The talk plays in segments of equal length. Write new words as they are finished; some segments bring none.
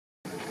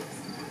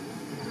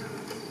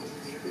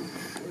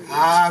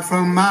High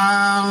from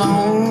my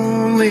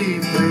lonely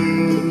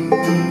place,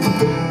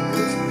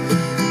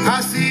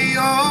 I see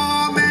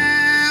your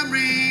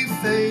memory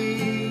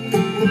fade.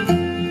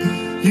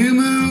 You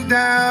move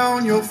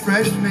down your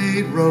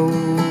fresh-made road,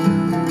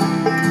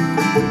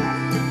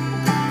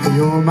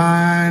 your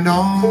mind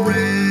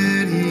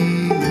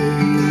already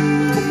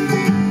made.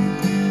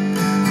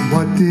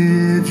 What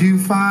did you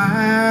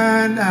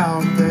find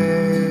out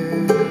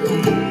there?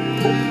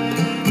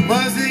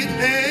 Was it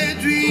a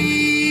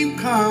dream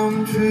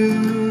come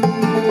true,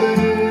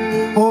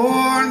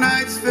 or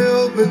nights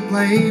filled with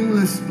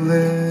blameless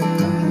bliss?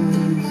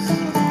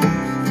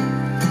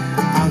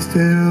 I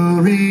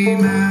still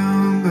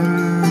remember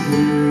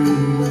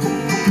you,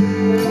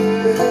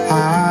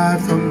 high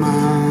from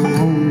my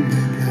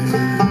lonely place.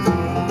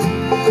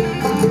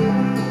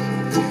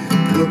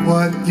 Look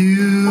what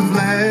you've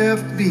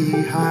left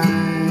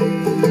behind.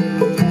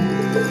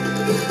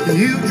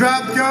 You've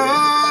dropped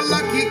your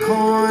lucky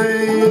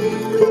coin,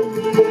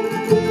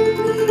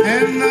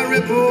 and the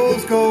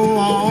ripples go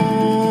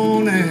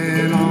on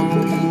and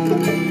on,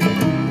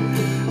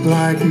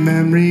 like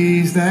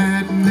memories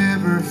that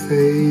never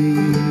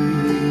fade.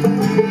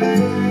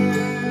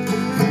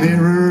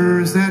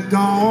 Mirrors that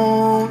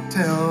don't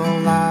tell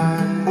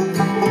lies,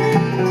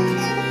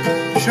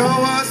 show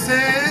us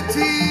a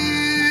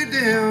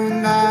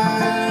tear-dimmed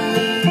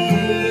eye,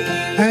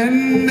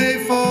 and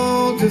they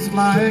fall just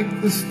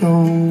like the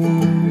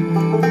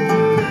stones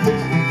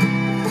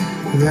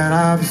that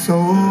I've so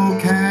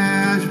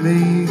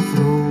casually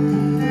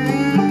thrown,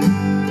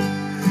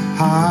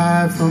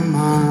 high from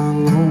my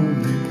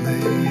lonely place.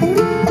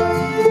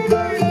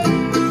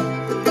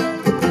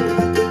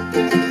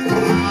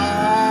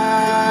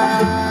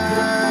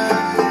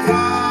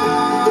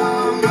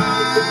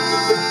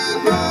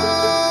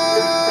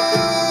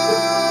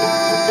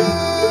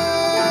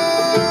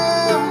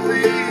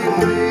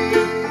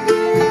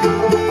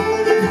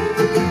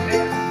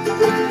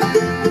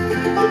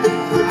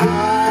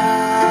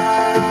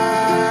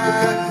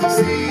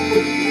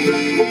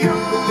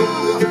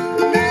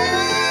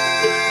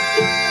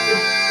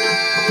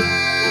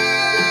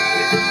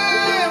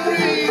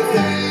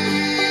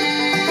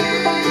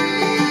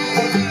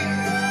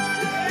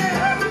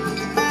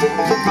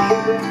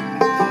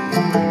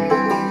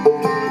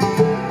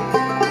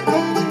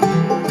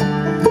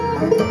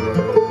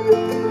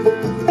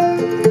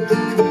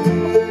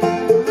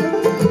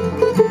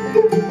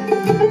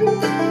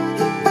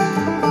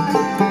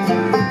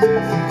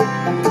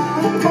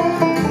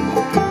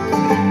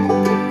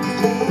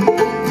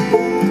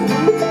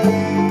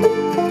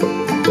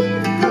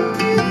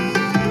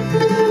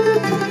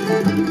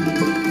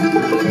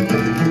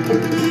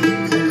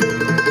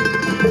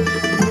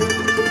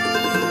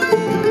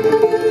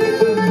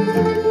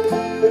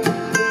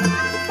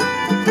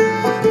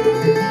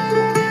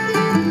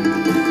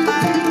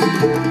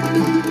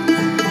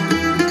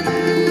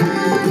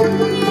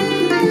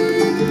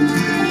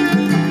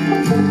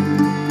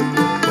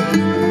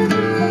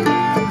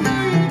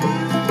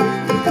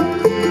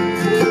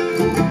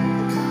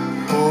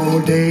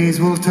 Days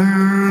will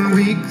turn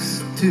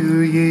weeks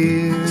to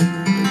years,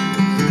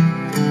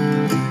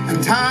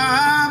 and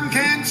time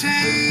can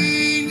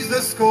change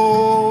the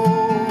score,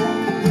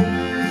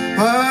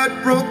 but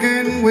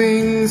broken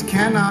wings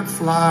cannot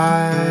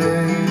fly,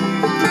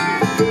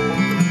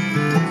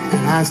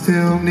 and I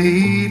still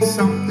need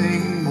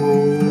something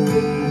more.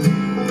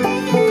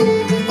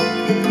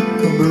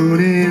 The moon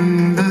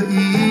in